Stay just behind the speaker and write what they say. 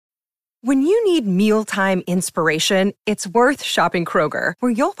When you need mealtime inspiration, it's worth shopping Kroger,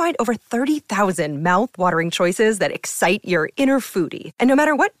 where you'll find over 30,000 mouth-watering choices that excite your inner foodie. And no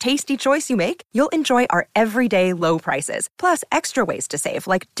matter what tasty choice you make, you'll enjoy our everyday low prices, plus extra ways to save,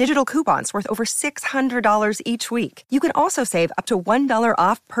 like digital coupons worth over $600 each week. You can also save up to $1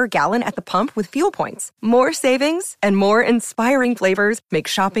 off per gallon at the pump with fuel points. More savings and more inspiring flavors make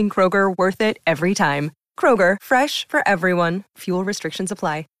shopping Kroger worth it every time. Kroger, fresh for everyone. Fuel restrictions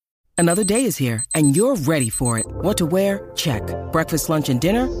apply. Another day is here, and you're ready for it. What to wear? Check. Breakfast, lunch, and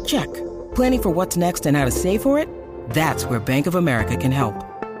dinner? Check. Planning for what's next and how to save for it? That's where Bank of America can help.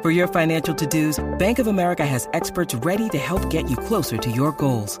 For your financial to-dos, Bank of America has experts ready to help get you closer to your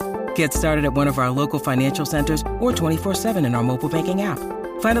goals. Get started at one of our local financial centers or 24/7 in our mobile banking app.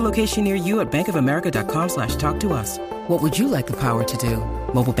 Find a location near you at bankofamerica.com/talktous. What would you like the power to do?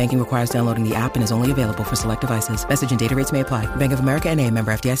 Mobile banking requires downloading the app and is only available for select devices. Message and data rates may apply. Bank of America N.A.,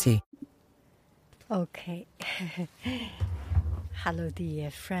 member FDIC. Okay. Hello,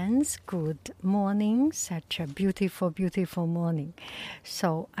 dear friends. Good morning. Such a beautiful, beautiful morning.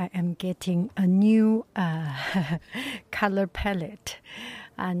 So I am getting a new color palette.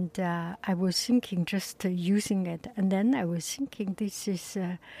 And I was thinking just using it. And then I was thinking this is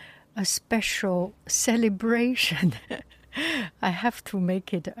a special celebration. I have to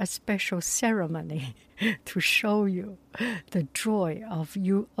make it a special ceremony to show you the joy of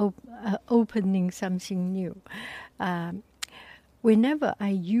you opening something new. Whenever I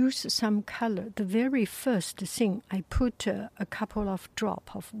use some color, the very first thing, I put a couple of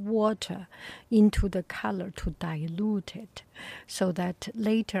drops of water into the color to dilute it, so that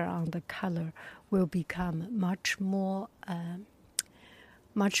later on the color will become much more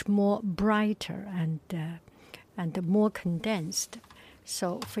brighter and more condensed.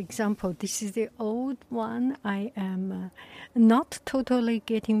 So, for example, this is the old one. I am not totally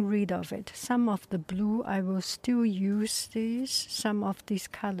getting rid of it. Some of the blue, I will still use some of these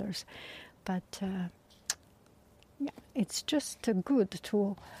colors. But yeah, it's just good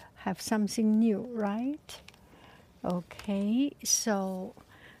to have something new, right? Okay, so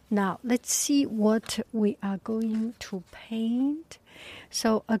now let's see what we are going to paint.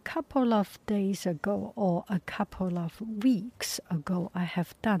 So a couple of days ago or a couple of weeks ago, I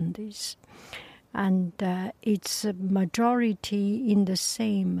have done this. And it's a majority in the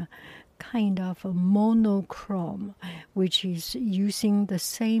same kind of a monochrome, which is using the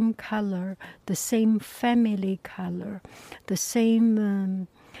same color, the same family color, the same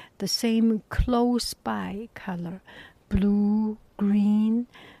close by color, blue, green,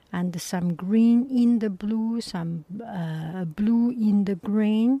 and some green in the blue, some blue in the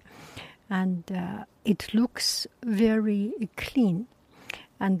green, and it looks very clean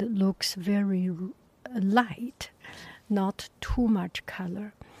and looks very light, not too much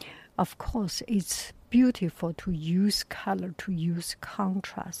color. Of course, it's beautiful to use color, to use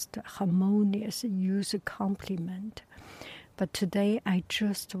contrast, harmonious, use complement. But today I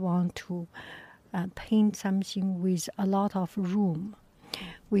just want to paint something with a lot of room,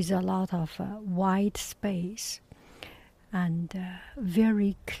 with a lot of white space, and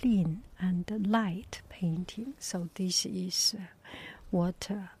very clean and light painting. So this is what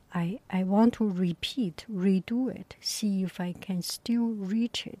I want to redo it, see if I can still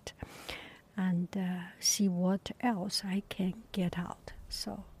reach it, and see what else I can get out.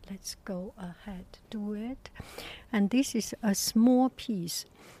 So let's go ahead, do it. And this is a small piece.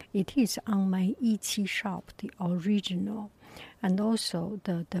 It is on my Yiqi shop, the original, and also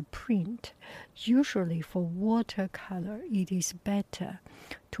the print. Usually for watercolor, it is better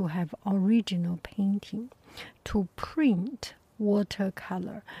to have original painting. To print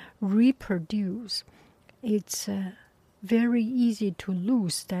watercolor, reproduce, it's very easy to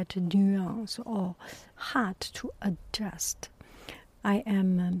lose that nuance or hard to adjust. I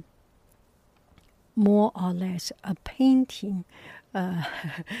am more or less a painting.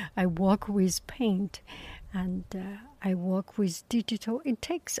 I work with paint and I work with digital. It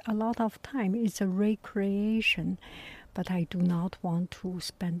takes a lot of time. It's a recreation, but I do not want to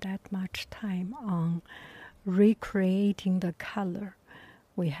spend that much time on recreating the color.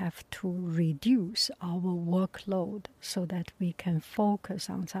 We have to reduce our workload so that we can focus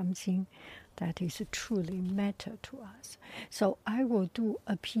on something that is truly matter to us. So I will do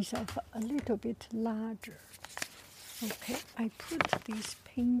a piece of a little bit larger. Okay, I put this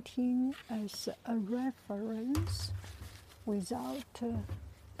painting as a reference without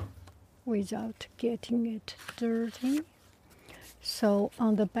getting it dirty. So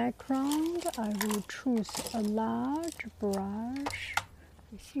on the background, I will choose a large brush.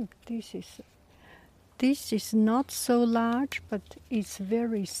 I think this this is not so large, but it's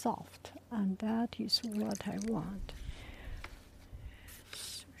very soft, and that is what I want.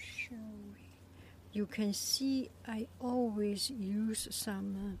 So shall we? You can see I always use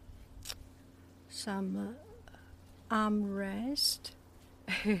some armrest.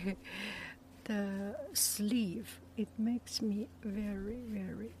 The sleeve, it makes me very,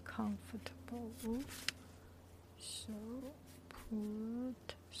 very comfortable. So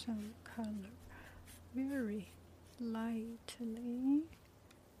put some color very lightly.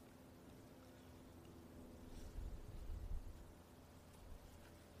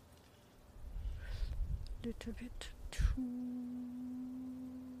 Little bit too.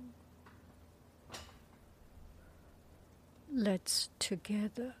 Let's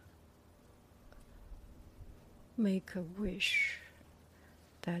together make a wish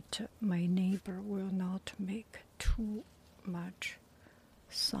that my neighbor will not make too much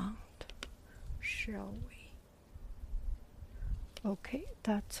sound. Shall we? Okay,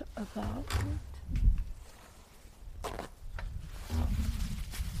 that's about it.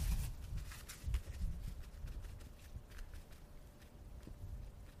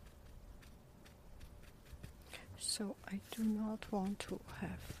 So I do not want to have.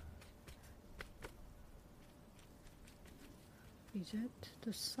 Is it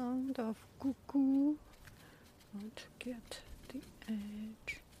the sound of cuckoo? Want to get the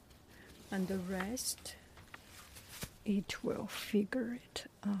edge, and the rest, it will figure it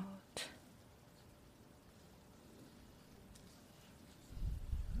out.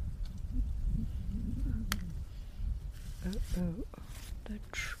 Uh-oh, the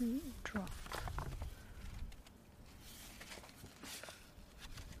tree dropped.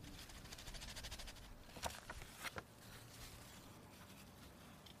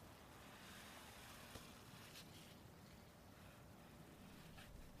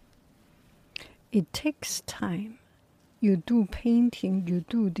 It takes time. You do painting, you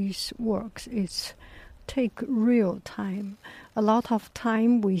do these works, it's take real time. A lot of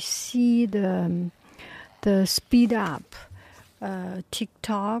time we see the speed up,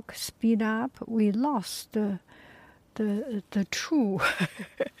 TikTok speed up. We lost the true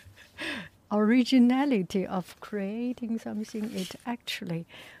originality of creating something. It actually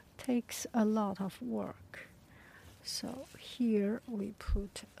takes a lot of work. So here we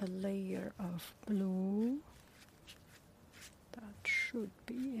put a layer of blue. That should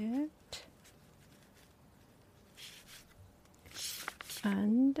be it.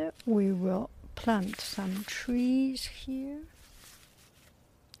 And we will plant some trees here.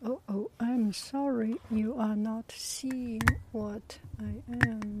 Oh, I'm sorry, you are not seeing what I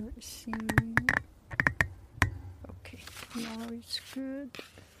am seeing. Okay, now it's good.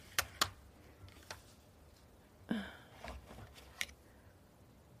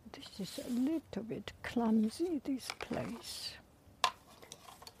 This is a little bit clumsy, this place.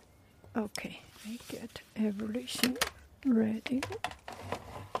 Okay, I get everything ready.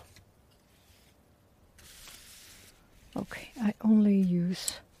 Okay, I only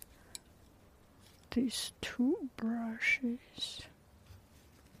use these two brushes.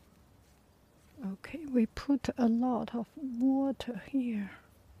 Okay, we put a lot of water here.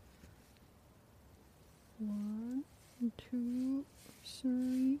 1, 2,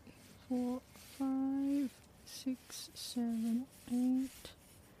 3, 4, 5, 6, 7, 8.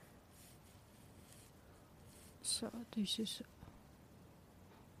 So this is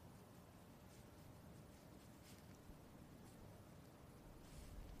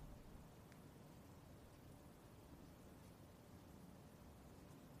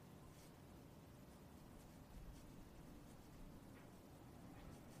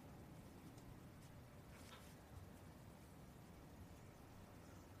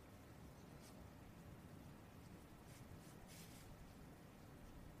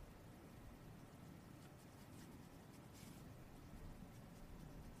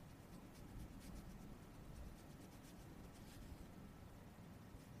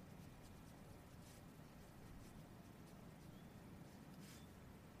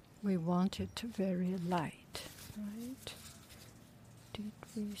we want it very light, right? Did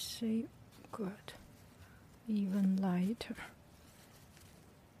we say good? Even lighter.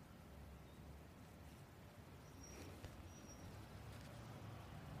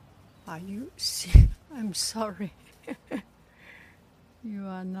 Are you seeing? I'm sorry. You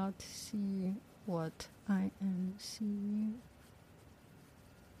are not seeing what I am seeing.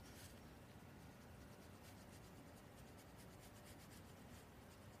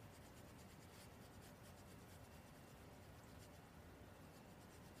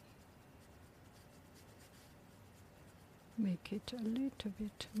 make it a little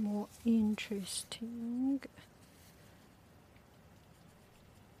bit more interesting.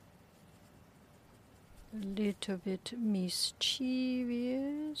 A little bit mischievous.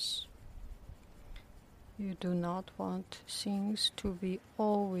 You do not want things to be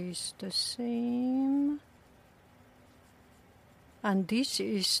always the same. And this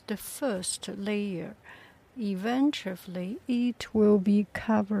is the first layer. Eventually, it will be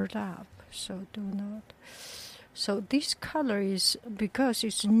covered up. So do not. So this color is, because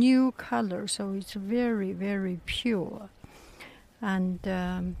it's new color, so it's very, very pure. And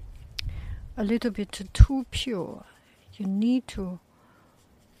a little bit too pure. You need to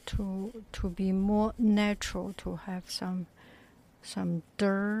be more natural, to have some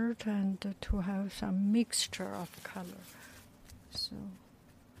dirt and to have some mixture of color. So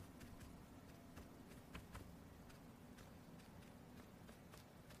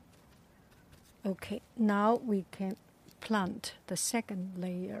okay, now we can plant the second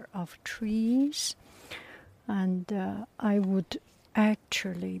layer of trees, and I would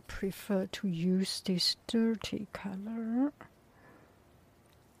actually prefer to use this dirty color.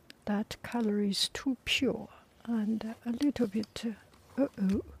 That color is too pure, and a little bit,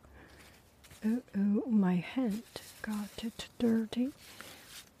 my hand got it dirty.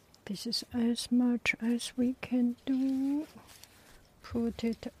 This is as much as we can do. Put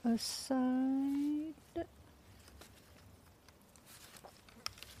it aside.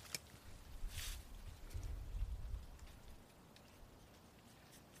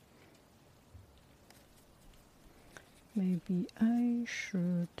 Maybe I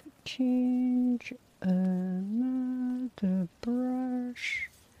should change another brush.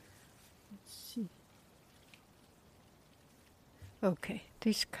 Let's see. Okay,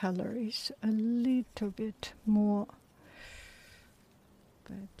 this color is a little bit more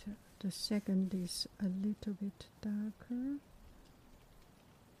better. The second is a little bit darker.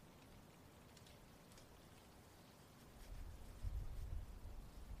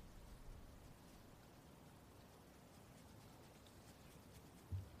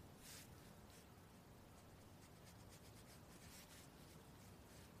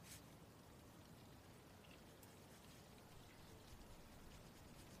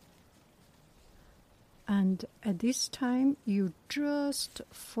 And at this time, you just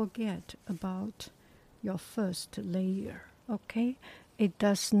forget about your first layer, okay? It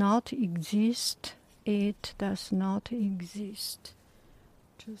does not exist. It does not exist.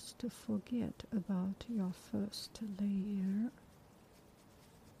 Just forget about your first layer.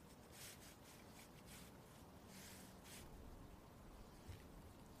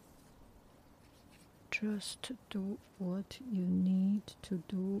 Just do what you need to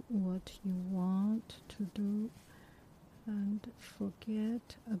do, what you want to do, and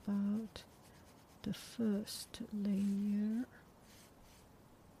forget about the first layer.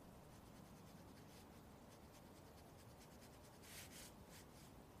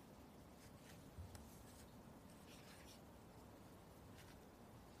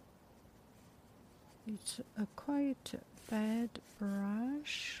 It's a quite bad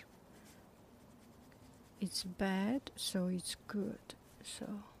brush. It's bad, so it's good. So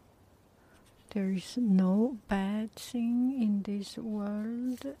there is no bad thing in this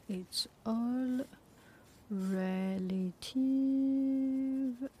world. It's all relative.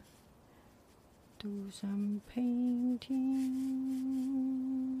 Do some painting.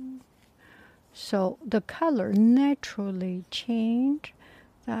 So the color naturally change.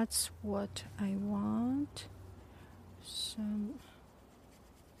 That's what I want.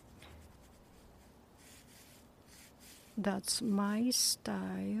 That's my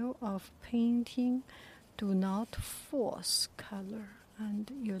style of painting. Do not force color, and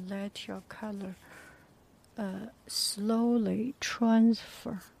you let your color slowly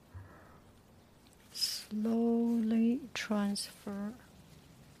transfer. Slowly transfer.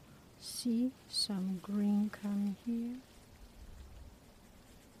 See, some green come here.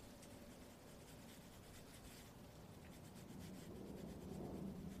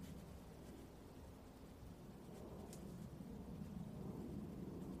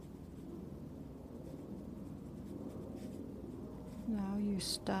 Now you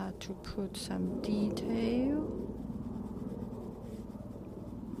start to put some detail.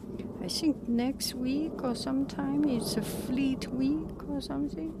 I think next week or sometime it's a Fleet Week or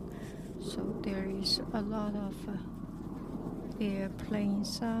something. So there is a lot of airplane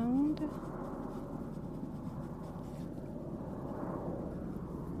sound.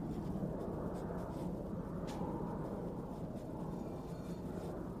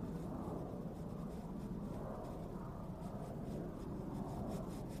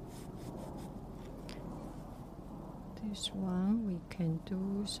 this one we can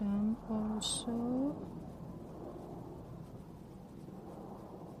do some also.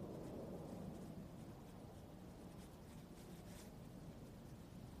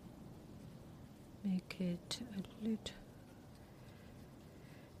 Make it a little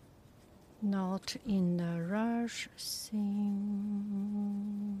not in a rush. Sing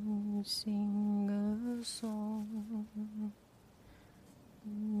a song.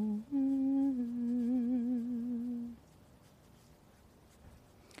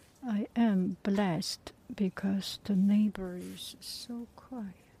 I am blessed because the neighbor is so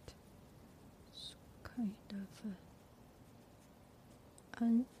quiet, so kind of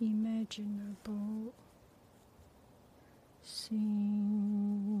unimaginable. Sing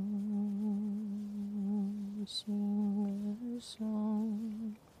a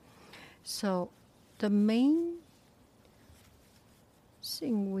song. So the main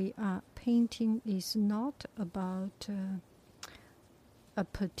thing we are painting is not about a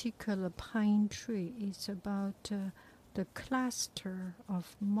particular pine tree. It's about the cluster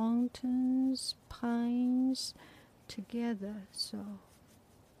of mountains, pines together. So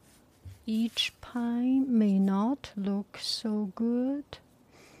each pine may not look so good,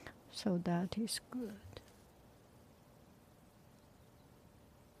 so that is good.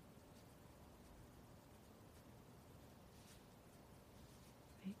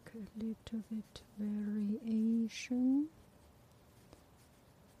 Make a little bit variation.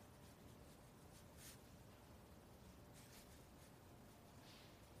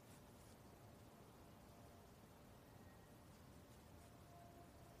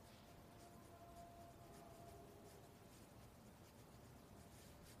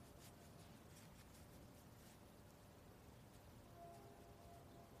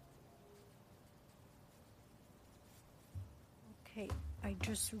 Okay, I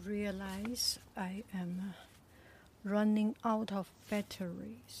just realized I am running out of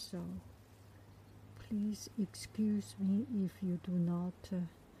battery, so please excuse me if you do not,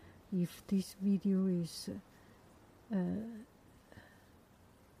 if this video is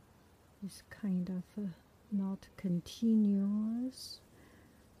kind of not continuous,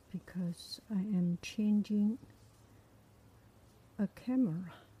 because I am changing a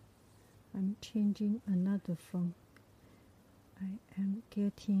camera. I'm changing another phone. I am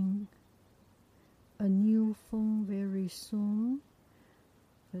getting a new phone very soon,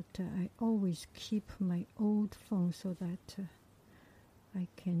 but I always keep my old phone so that I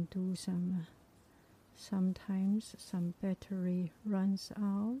can do sometimes some battery runs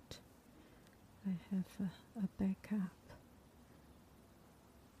out. I have a backup.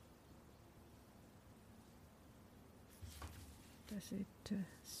 Does it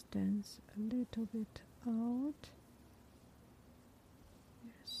stands a little bit out?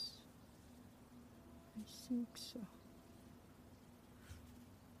 Yes, I think so.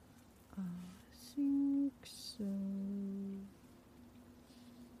 I think so.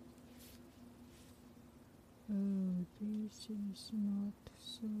 Oh, this is not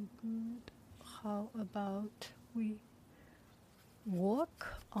so good. How about we work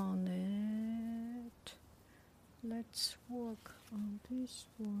on it? Let's work on this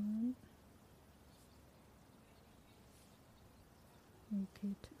one. Make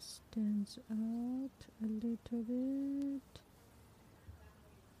it stands out a little bit.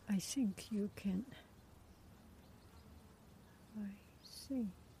 I think you can. I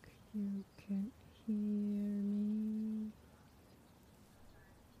think you can hear me.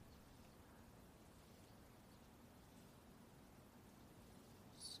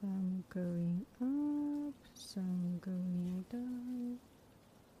 Some going up, some going down,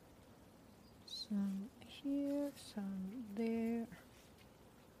 some here, some there.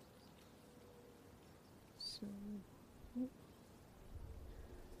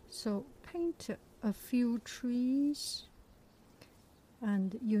 So paint a few trees,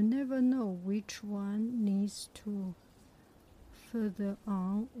 and you never know which one needs to further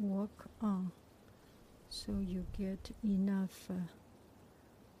on work on, so you get enough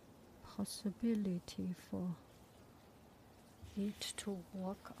possibility for it to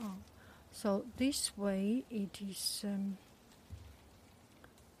work on. So this way it is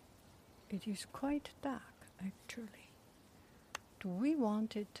quite dark actually. Do we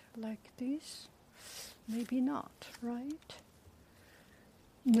want it like this? Maybe not, right?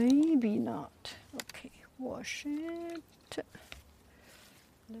 Maybe not. Okay, wash it.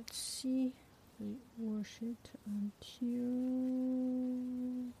 Let's see. We wash it until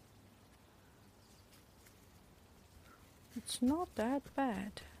it's not that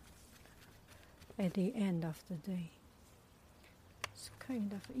bad at the end of the day. It's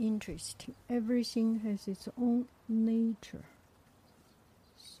kind of interesting. Everything has its own nature.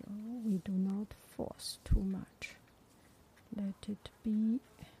 So we do not force too much. Let it be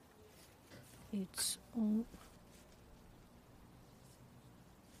its own.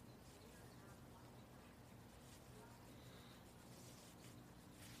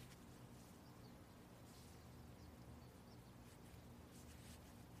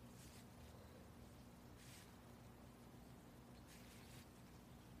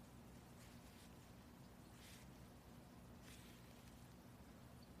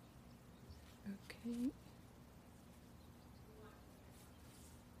 Okay.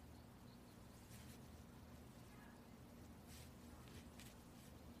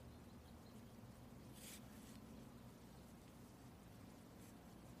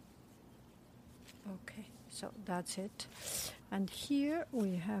 Okay, so that's it. And here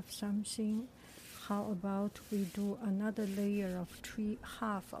we have something. How about we do another layer of tree,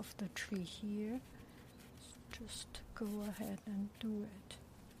 half of the tree here. Just go ahead and do it.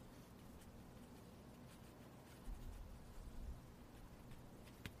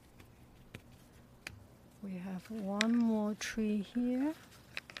 We have one more tree here.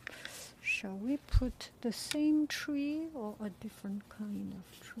 Shall we put the same tree or a different kind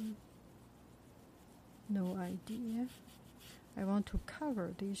of tree? No idea. I want to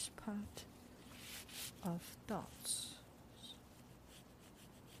cover this part of dots.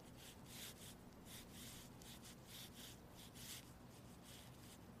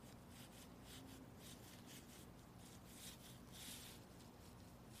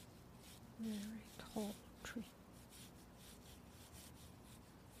 Very tall tree.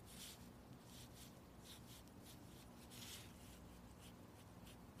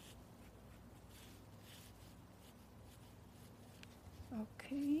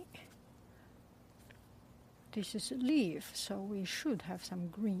 Okay. This is a leaf, so we should have some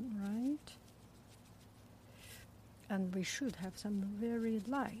green, right? And we should have some very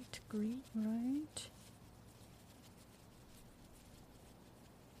light green, right?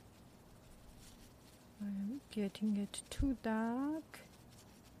 I'm getting it too dark.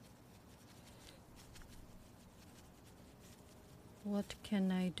 What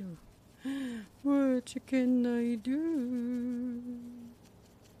can I do? What can I do?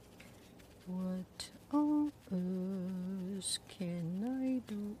 What on earth can I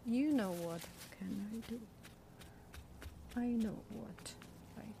do? You know what can I do? I know what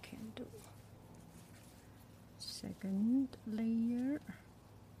I can do. Second layer.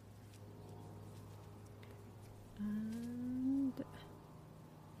 And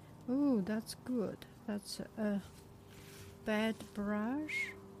oh, that's good. That's a bad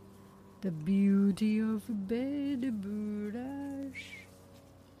brush. The beauty of a bad brush.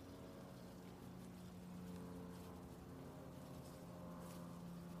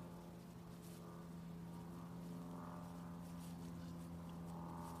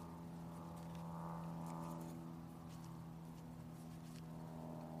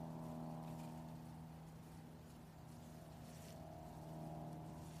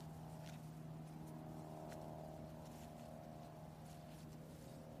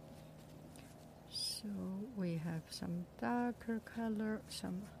 So we have some darker color,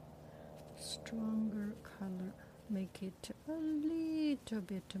 some stronger color. Make it a little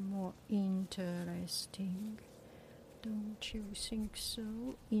bit more interesting. Don't you think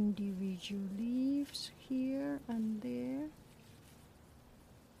so? Individual leaves here and there.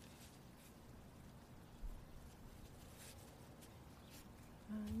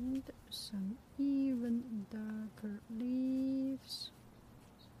 And some even darker leaves.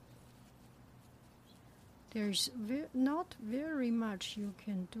 There's not very much you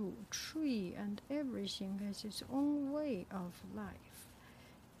can do. Tree and everything has its own way of life.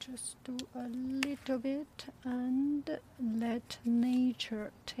 Just do a little bit and let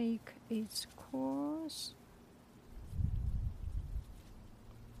nature take its course.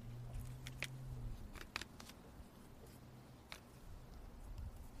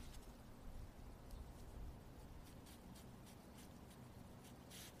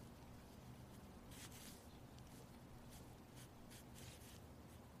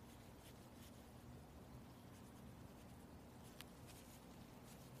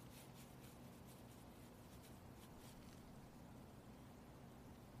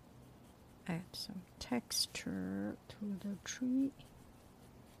 Add some texture to the tree.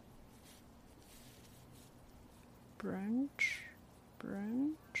 Branch,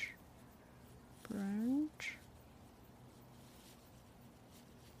 branch, branch.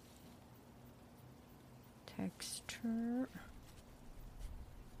 Texture,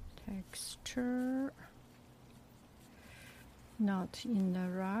 texture. not in a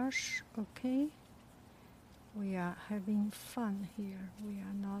rush, okay? We are having fun here. We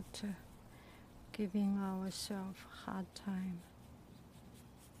are not giving ourselves hard time.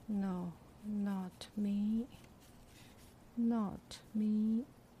 No, not me. Not me.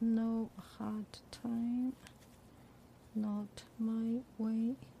 No hard time. Not my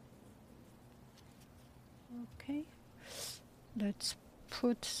way. Okay. Let's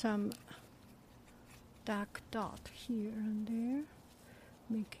put some dark dot here and there.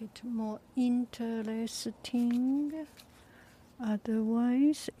 Make it more interesting.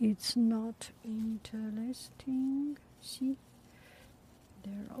 Otherwise, it's not interesting. See?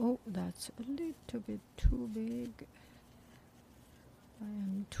 There. Oh, that's a little bit too big. I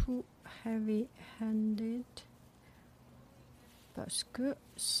am too heavy-handed. Parce que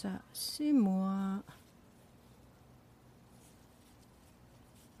ça, c'est moi.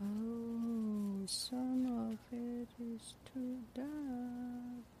 Oh, some of it is too dark.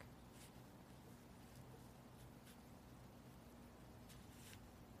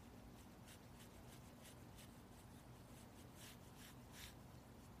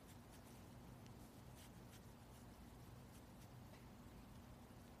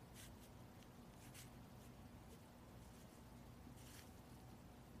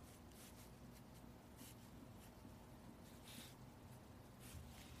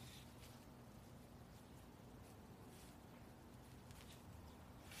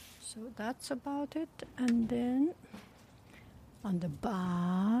 So that's about it. And then on the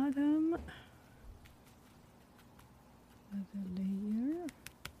bottom,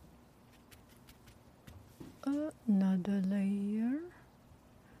 another layer,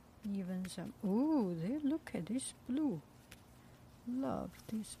 even some, oh, there, look at this blue. Love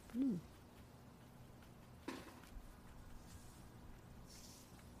this blue.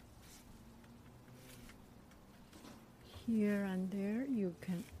 Here and there, you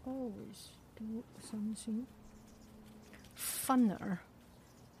can always do something funner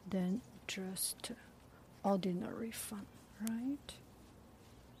than just ordinary fun, right?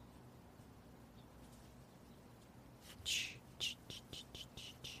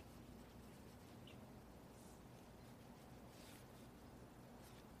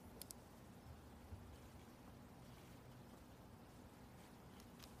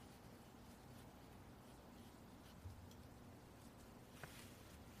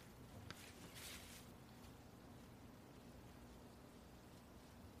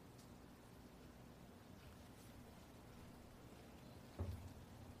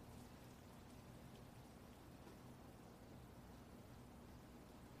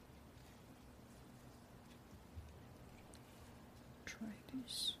 Try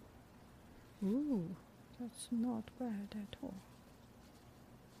this. Ooh, that's not bad at all.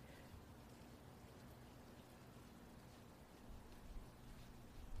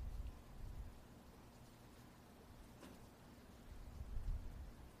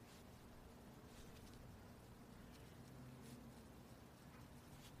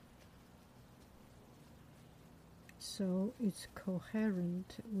 So it's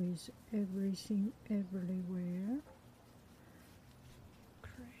coherent with everything everywhere.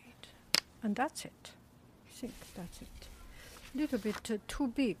 Great. And that's it. I think that's it. A little bit too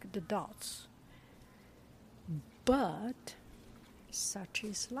big, the dots. But such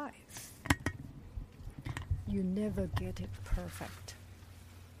is life. You never get it perfect.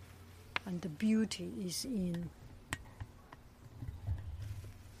 And the beauty is in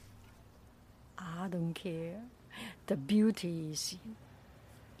I don't care. The beauty is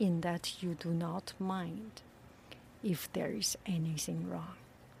in that you do not mind if there is anything wrong.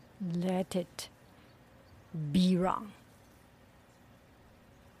 Let it be wrong.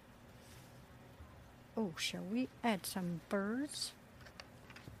 Oh, shall we add some birds?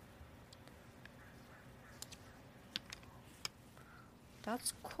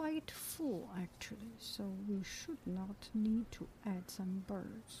 That's quite full actually, so we should not need to add some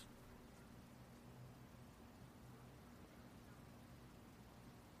birds.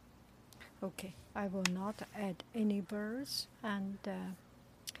 Okay, I will not add any birds, and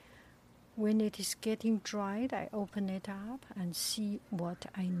when it is getting dried, I open it up and see what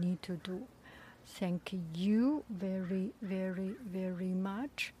I need to do. Thank you very, very, very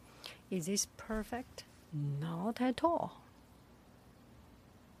much. Is this perfect? Not at all.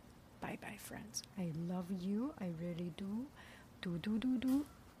 Bye-bye, friends. I love you. I really do. Do.